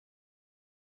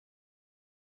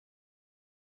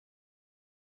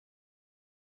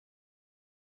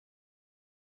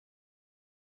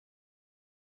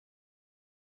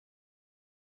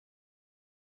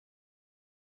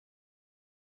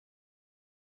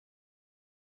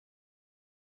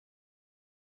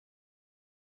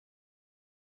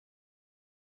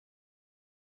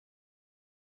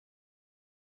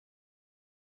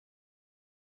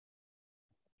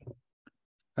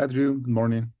Hi, Drew. Good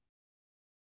morning.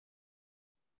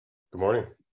 Good morning.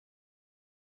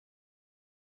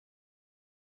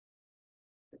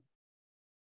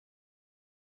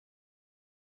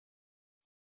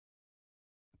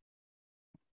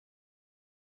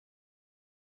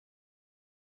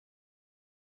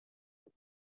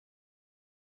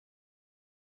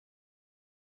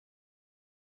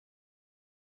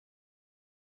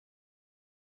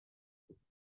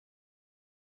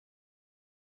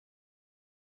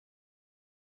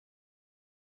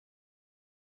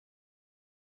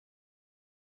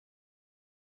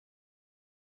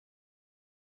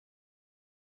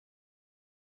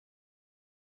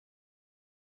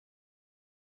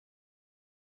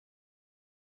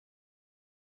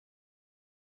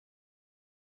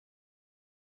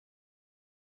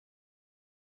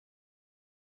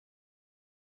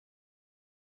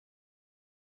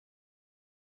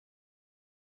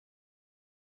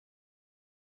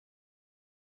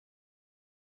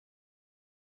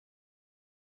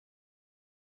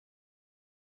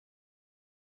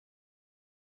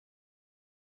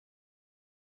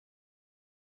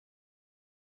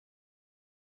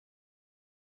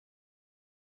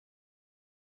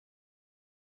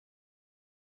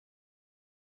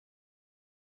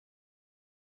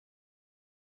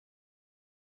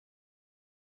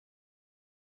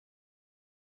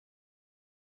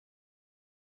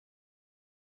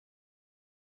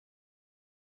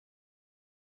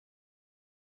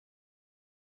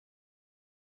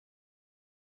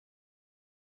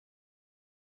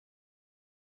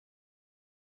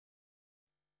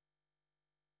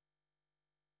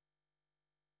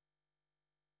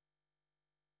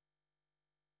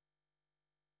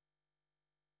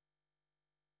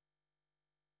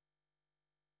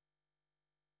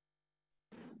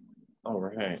 All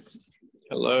right.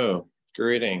 Hello.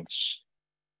 Greetings.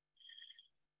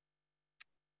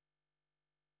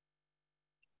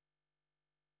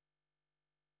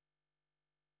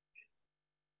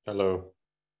 Hello.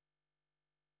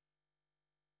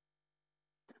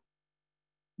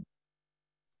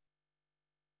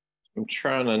 I'm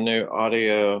trying a new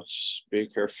audio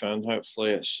speakerphone.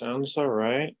 Hopefully it sounds all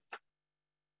right.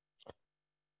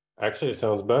 Actually, it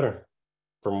sounds better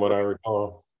from what I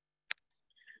recall.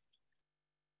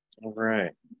 All right.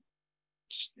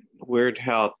 It's weird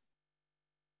how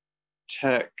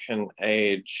tech can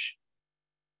age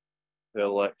the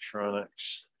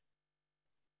electronics.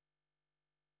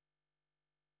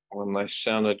 When they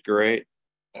sounded great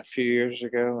a few years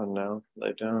ago, and now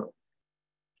they don't.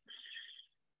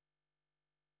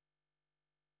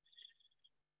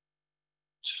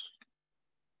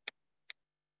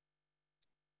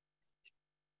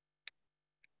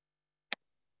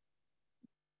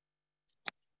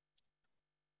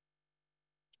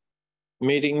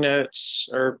 Meeting notes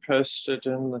are posted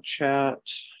in the chat.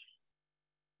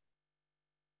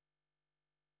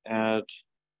 Add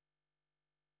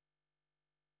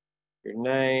your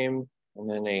name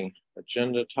and any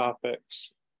agenda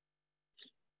topics.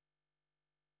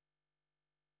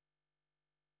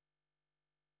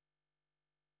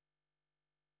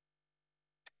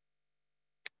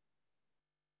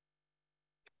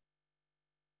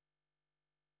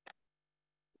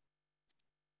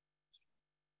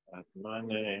 Add my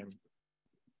name.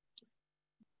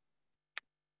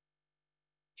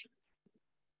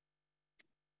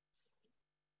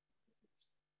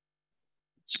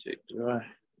 Let's see,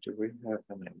 do we have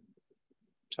any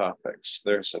topics?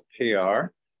 There's a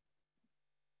PR.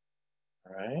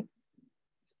 All right.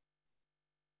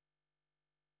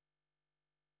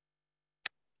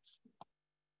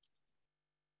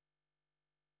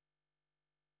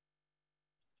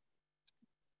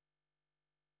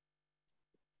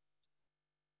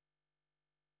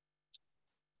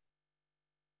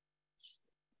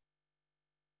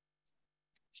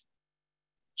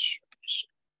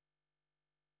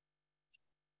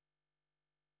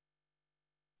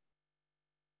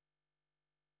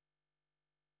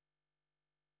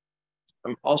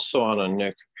 I'm also on a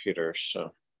new computer,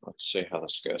 so let's see how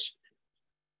this goes.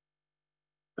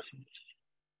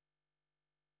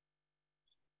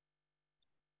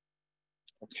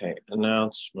 Okay,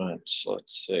 announcements.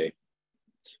 Let's see.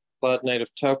 Cloud Native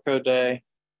Telco Day.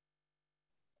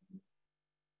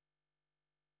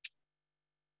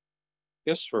 I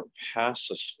guess we're past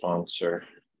the sponsor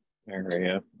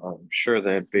area. I'm sure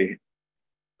they'd be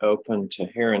open to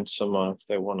hearing someone if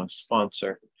they want to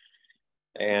sponsor.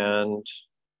 And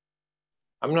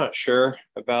I'm not sure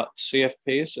about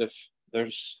CFPs if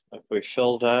we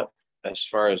filled up as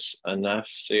far as enough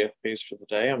CFPs for the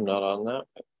day. I'm not on that,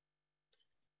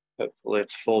 but hopefully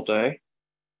it's full day.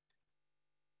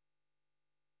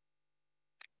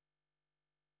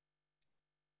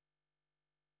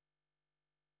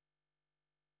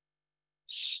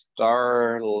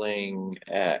 Starling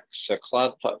X, a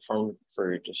cloud platform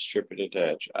for distributed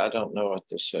edge. I don't know what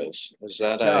this is. Is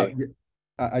that Yeah,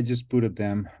 a, I just put it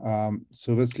them.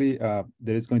 So basically,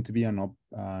 there is going to be an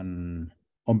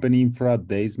Open Infra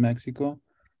Days Mexico, all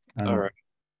and right,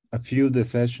 a few of the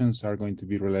sessions are going to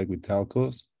be related with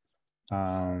telcos.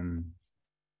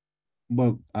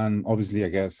 Well, and obviously, I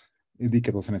guess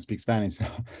Dika doesn't speak Spanish,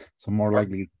 so more are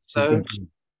likely she's those going to.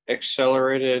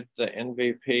 accelerated the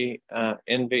NFV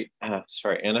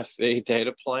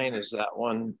data plane? Is that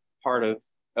one part of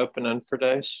Open Infra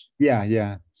Days? Yeah,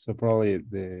 yeah. So probably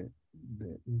the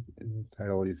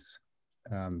title is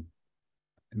um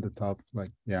in the top,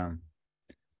 like yeah,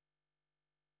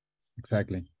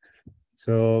 exactly.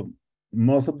 So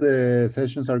most of the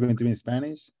sessions are going to be in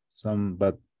Spanish, some,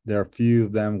 but there are a few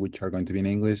of them which are going to be in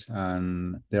English,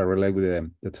 and they are related with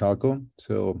the telco.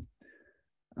 So,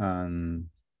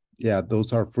 yeah,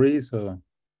 those are free. So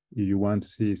if you want to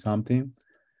see something,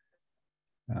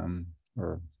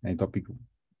 or any topic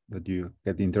that you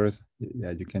get interest, yeah,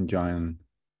 you can join.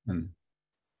 And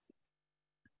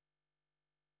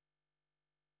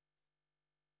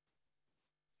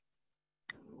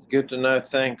Good to know.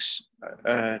 Thanks.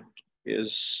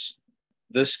 Is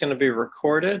this going to be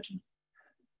recorded?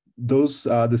 those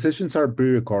the sessions are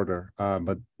pre-recorded,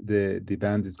 but the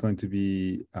event is going to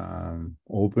be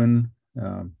open.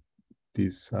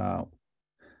 This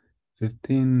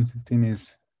 15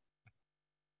 is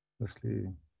actually,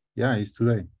 yeah, it's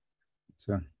today.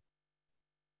 So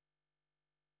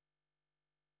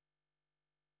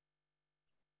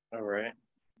All right.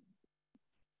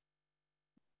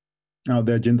 now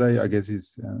the agenda, I guess,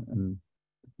 is I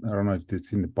don't know if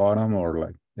it's in the bottom or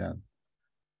like, yeah,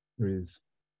 there is.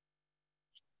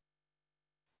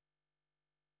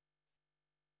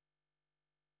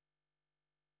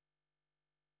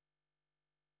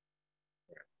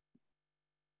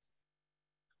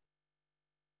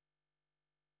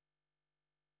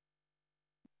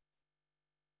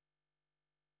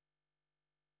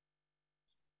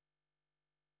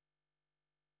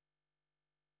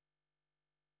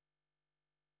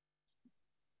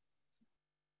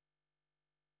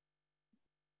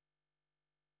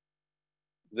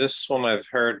 This one I've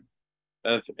heard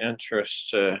of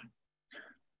interest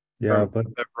Yeah, from but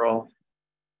several.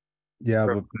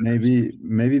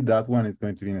 maybe that one is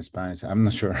going to be in Spanish. I'm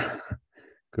not sure,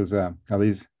 because at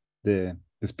least the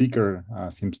speaker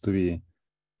seems to be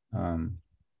Right.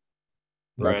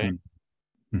 Latin.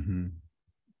 Mhm.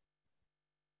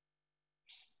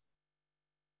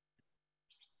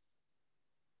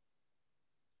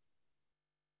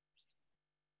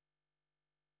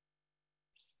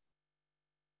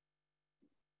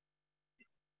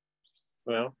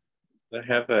 Well, they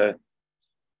have a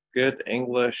good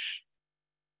English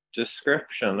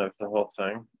description of the whole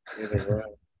thing. Either way.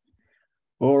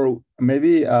 Or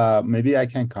maybe I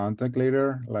can contact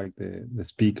later, like the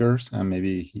speakers, and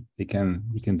maybe he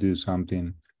can do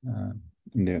something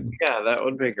in the. Yeah, that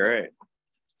would be great.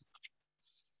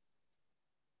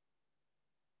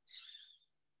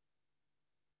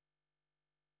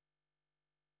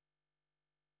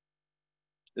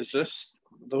 Is this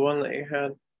the one that you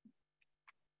had?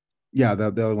 Yeah, the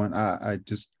other one. I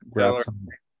just grabbed Taylor? some.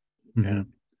 Yeah. Mhm.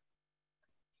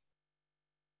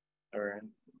 All right.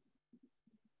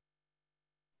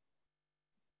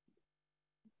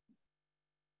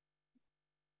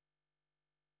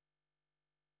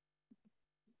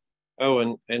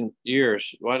 Oh, and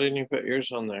yours. Why didn't you put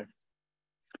yours on there?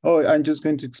 Oh, I'm just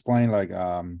going to explain, like,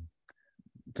 to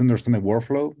understand the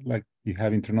workflow like you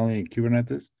have internally in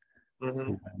Kubernetes.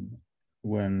 Mm-hmm. So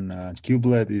when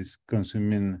kubelet is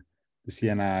consuming the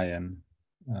CNI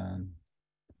and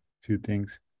few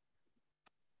things,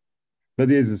 but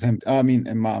it's the same. I mean,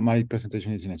 and my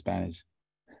presentation is in Spanish,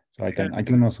 so Okay. I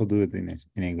can also do it in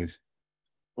English.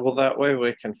 Well, that way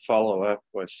we can follow up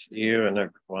with you and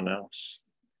everyone else.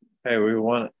 Hey, we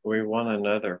want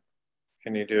another.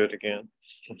 Can you do it again?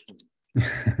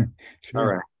 All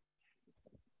Sure. right.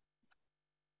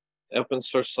 Open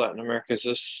source Latin America, is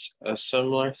this a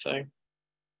similar thing?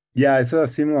 Yeah, it's a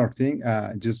similar thing.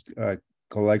 Just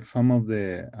collect some of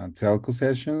the telco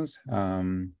sessions.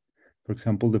 For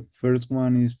example, the first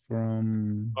one is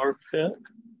from Arpit?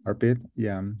 Arpit,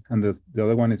 yeah, and the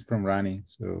other one is from Rani.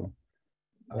 So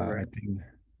All I right. think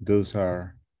those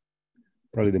are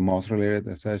probably the most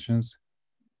related sessions.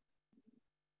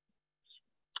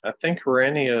 I think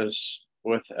Rennie is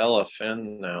with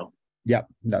LFN now. Yeah,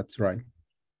 that's right.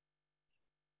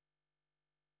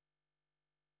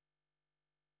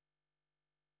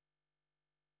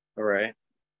 All right.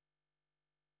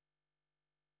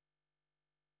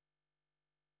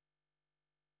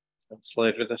 It's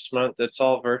later this month. It's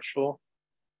all virtual.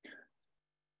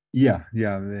 Yeah.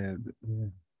 All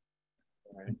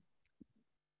right.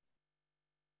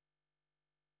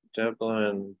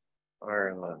 Dublin,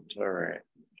 Ireland. All right.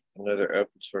 Another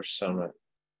open source summit.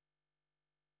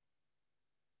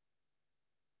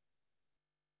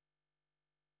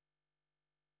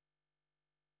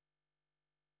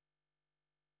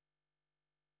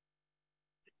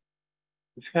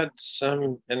 We've had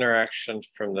some interaction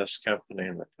from this company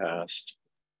in the past.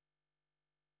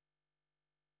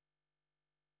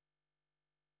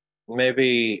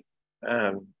 Maybe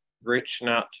reaching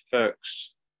out to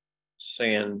folks,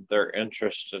 saying they're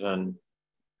interested in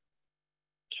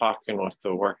talking with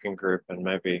the working group, and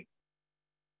maybe,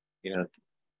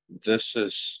 this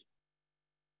is,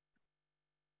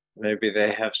 maybe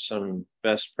they have some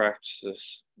best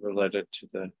practices related to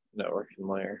the networking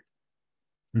layer.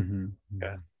 Mm-hmm.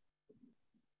 Okay.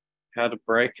 How to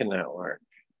break a network.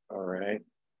 All right.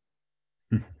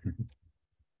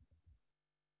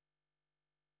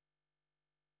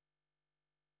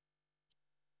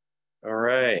 All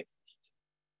right.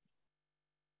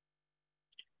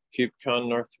 KubeCon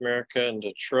North America in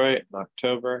Detroit in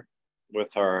October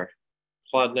with our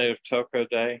Cloud Native Toco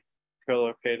Day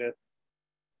co-located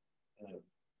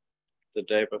the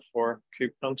day before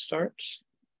KubeCon starts.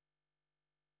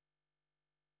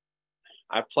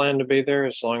 I plan to be there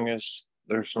as long as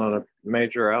there's not a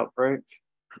major outbreak.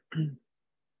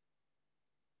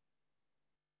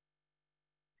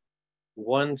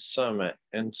 One summit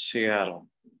in Seattle.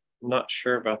 Not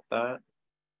sure about that.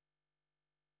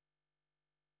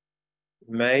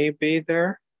 May be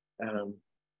there.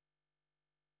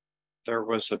 There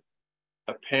was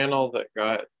a panel that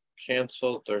got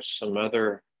canceled. There's some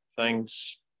other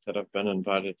things that I've been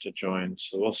invited to join,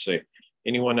 so we'll see.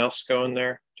 Anyone else going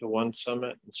there to one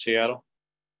summit in Seattle?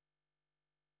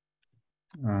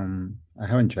 I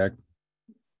haven't checked.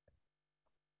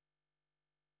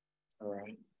 All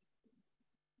right.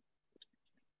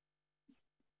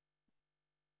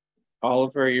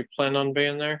 Oliver, you plan on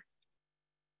being there?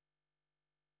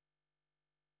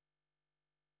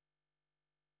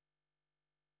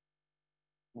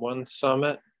 One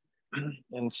summit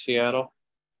in Seattle?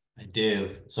 I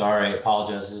do. Sorry, I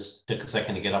apologize. It just took a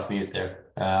second to get off mute there.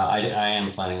 I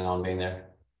am planning on being there.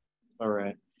 All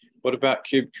right. What about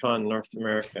KubeCon North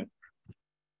America?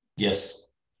 Yes.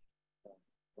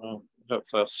 Well,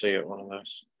 hopefully I'll see you at one of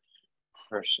those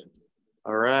person.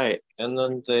 All right. And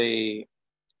then the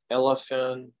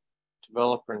LFN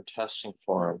Developer and Testing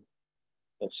Forum.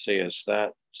 Let's see, is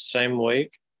that same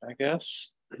week, I guess?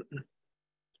 If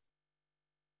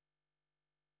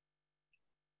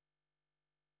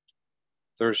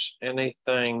there's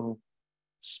anything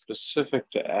specific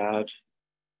to add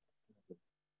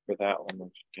for that one, we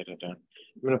can get it done.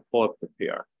 I'm going to pull up the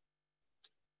PR.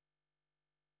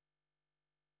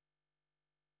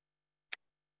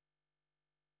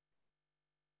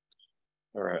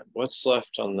 All right, what's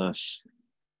left on this?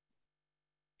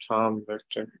 Tom,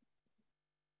 Victor,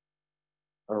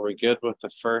 are we good with the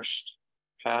first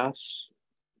pass?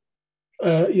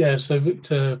 Yeah, so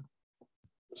Victor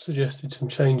suggested some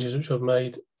changes which I've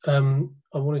made. I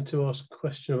wanted to ask a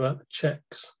question about the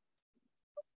checks.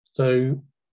 So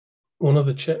one of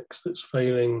the checks that's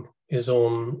failing is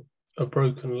on a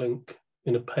broken link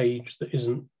in a page that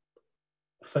isn't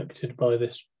affected by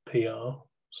this PR.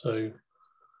 So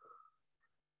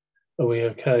are we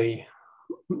okay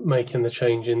making the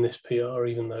change in this PR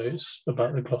even though it's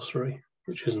about the glossary,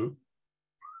 which isn't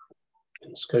in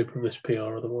the scope of this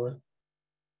PR otherwise?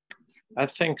 I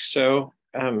think so.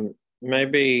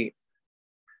 Maybe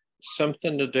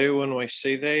something to do when we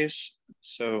see these.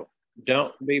 So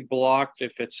don't be blocked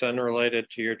if it's unrelated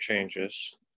to your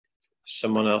changes.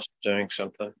 Someone else doing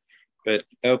something, but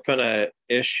open an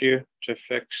issue to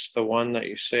fix the one that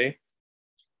you see.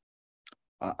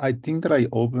 I think that I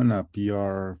opened a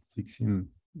PR fixing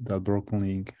that broken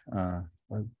link. I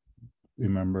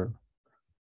remember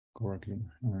correctly.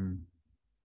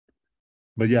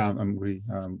 But yeah, I'm agree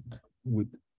with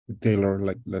Taylor.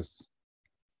 Like, let's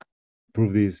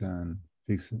prove this and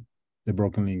fix the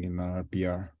broken link in our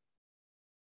PR.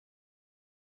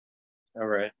 All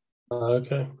right.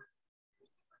 Okay.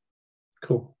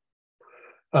 Cool.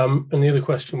 And the other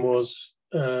question was,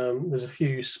 there's a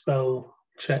few spell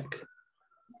check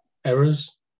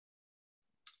errors,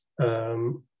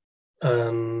 and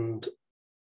I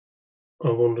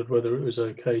wondered whether it was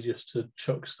okay just to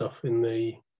chuck stuff in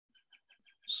the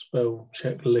spell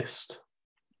check list.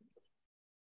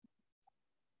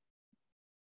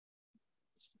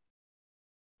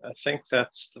 I think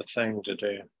that's the thing to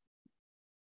do.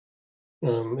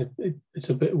 It's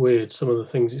a bit weird. Some of the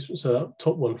things. So that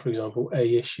top one, for example,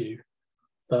 a issue.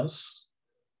 That's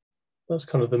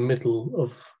kind of the middle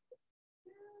of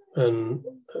an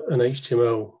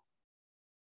HTML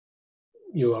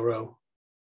URL.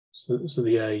 So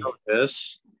the A.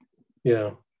 This,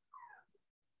 Yeah.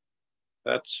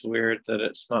 that's weird that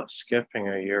it's not skipping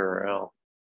a URL.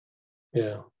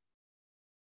 Yeah.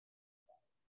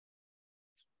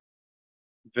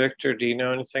 Victor, do you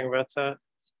know anything about that?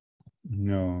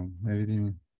 No,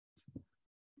 everything.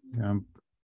 Yeah,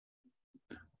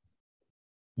 I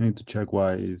need to check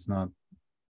why it's not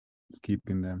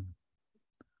skipping them.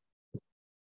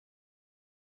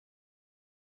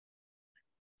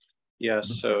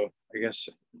 Yes, so I guess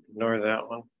ignore that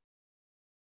one.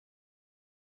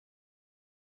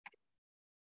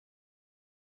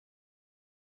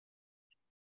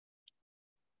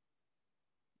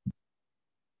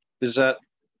 Is that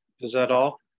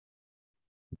all?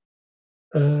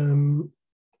 Just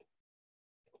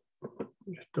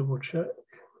double check.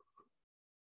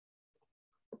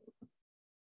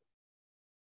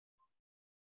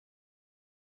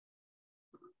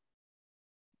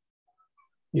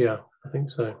 Yeah, I think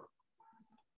so.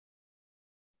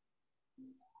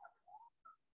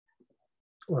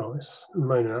 Well, it's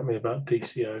moaning at me about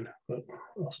DCO, but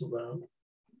that's not that.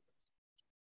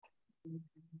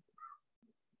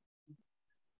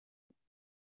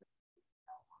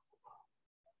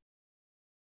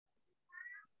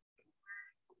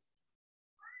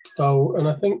 Oh, and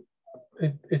I think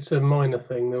it's a minor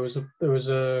thing. There was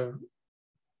a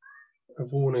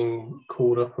warning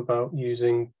called up about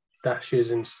using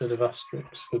dashes instead of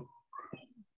asterisks for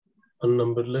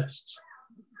unnumbered lists,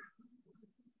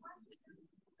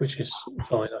 which is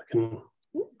fine. I can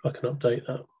update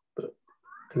that, but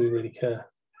do we really care?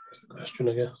 That's the question,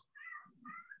 I guess.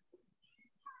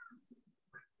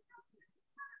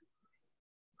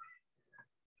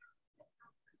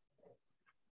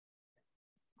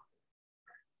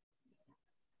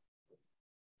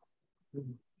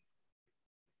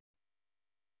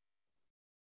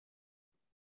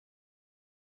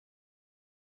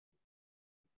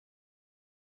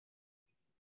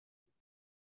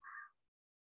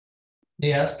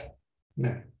 Yes.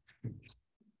 No. Did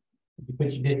you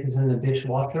put your dishes in the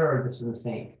dishwasher or just in the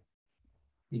sink?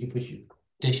 Did you put your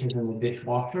dishes in the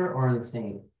dishwasher or in the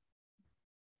sink?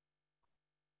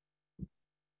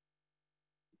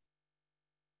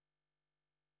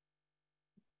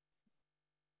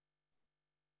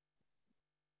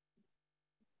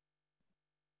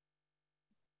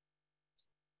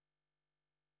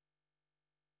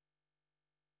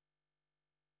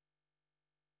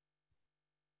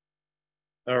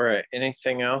 All right,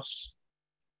 anything else?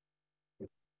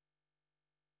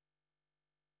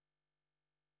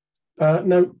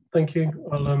 No, thank you.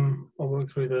 I'll work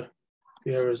through the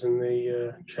errors and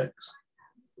the checks.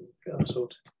 Get that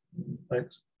sorted.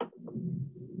 Thanks.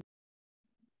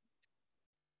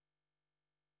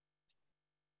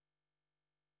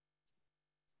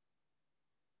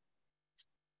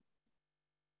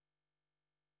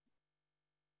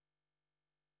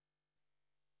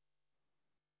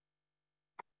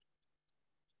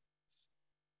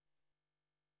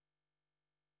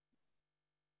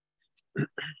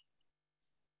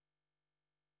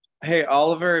 Hey,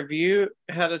 Oliver, have you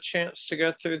had a chance to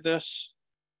go through this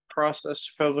process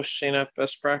to publish CNF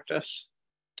best practice?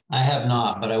 I have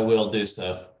not, but I will do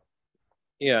so.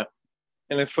 Yeah,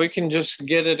 and if we can just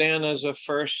get it in as a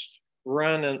first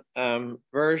run and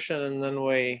version, and then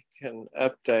we can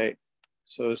update.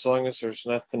 So as long as there's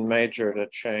nothing major to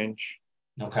change.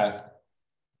 Okay.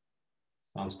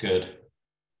 Sounds good.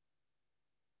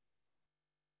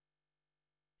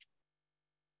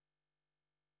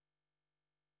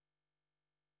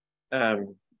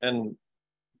 And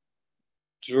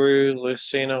Drew,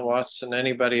 Lucina, Watson,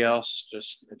 anybody else,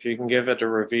 just if you can give it a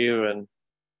review and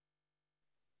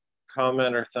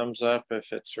comment or thumbs up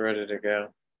if it's ready to go.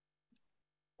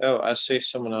 Oh, I see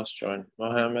someone else joined.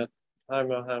 Mohammed. Hi,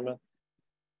 Mohammed.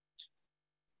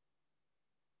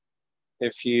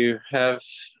 If you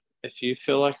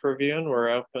feel like reviewing, we're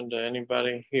open to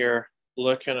anybody here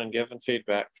looking and giving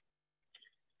feedback.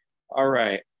 All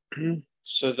right.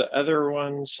 So the other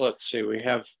ones, let's see, we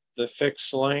have the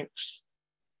fixed links.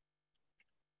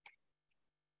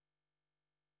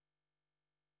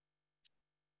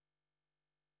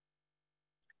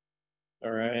 All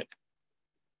right.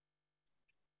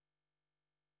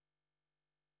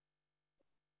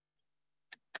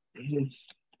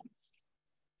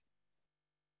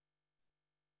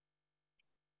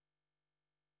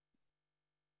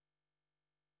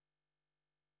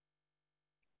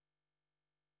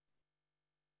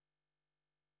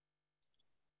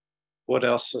 what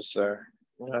else is there?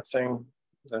 Nothing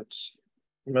that's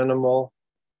minimal.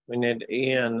 We need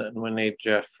Ian and we need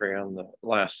Jeffrey on the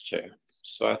last two.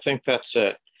 So I think that's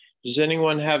it. Does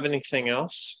anyone have anything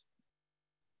else?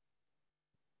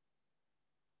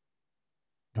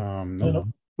 No.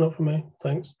 Not for me.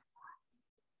 Thanks.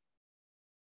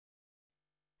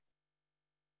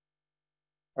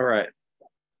 All right.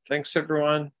 Thanks,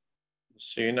 everyone.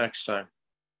 See you next time.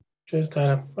 Cheers,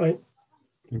 Taylor. Bye.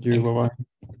 Thank you. Thanks. Bye-bye.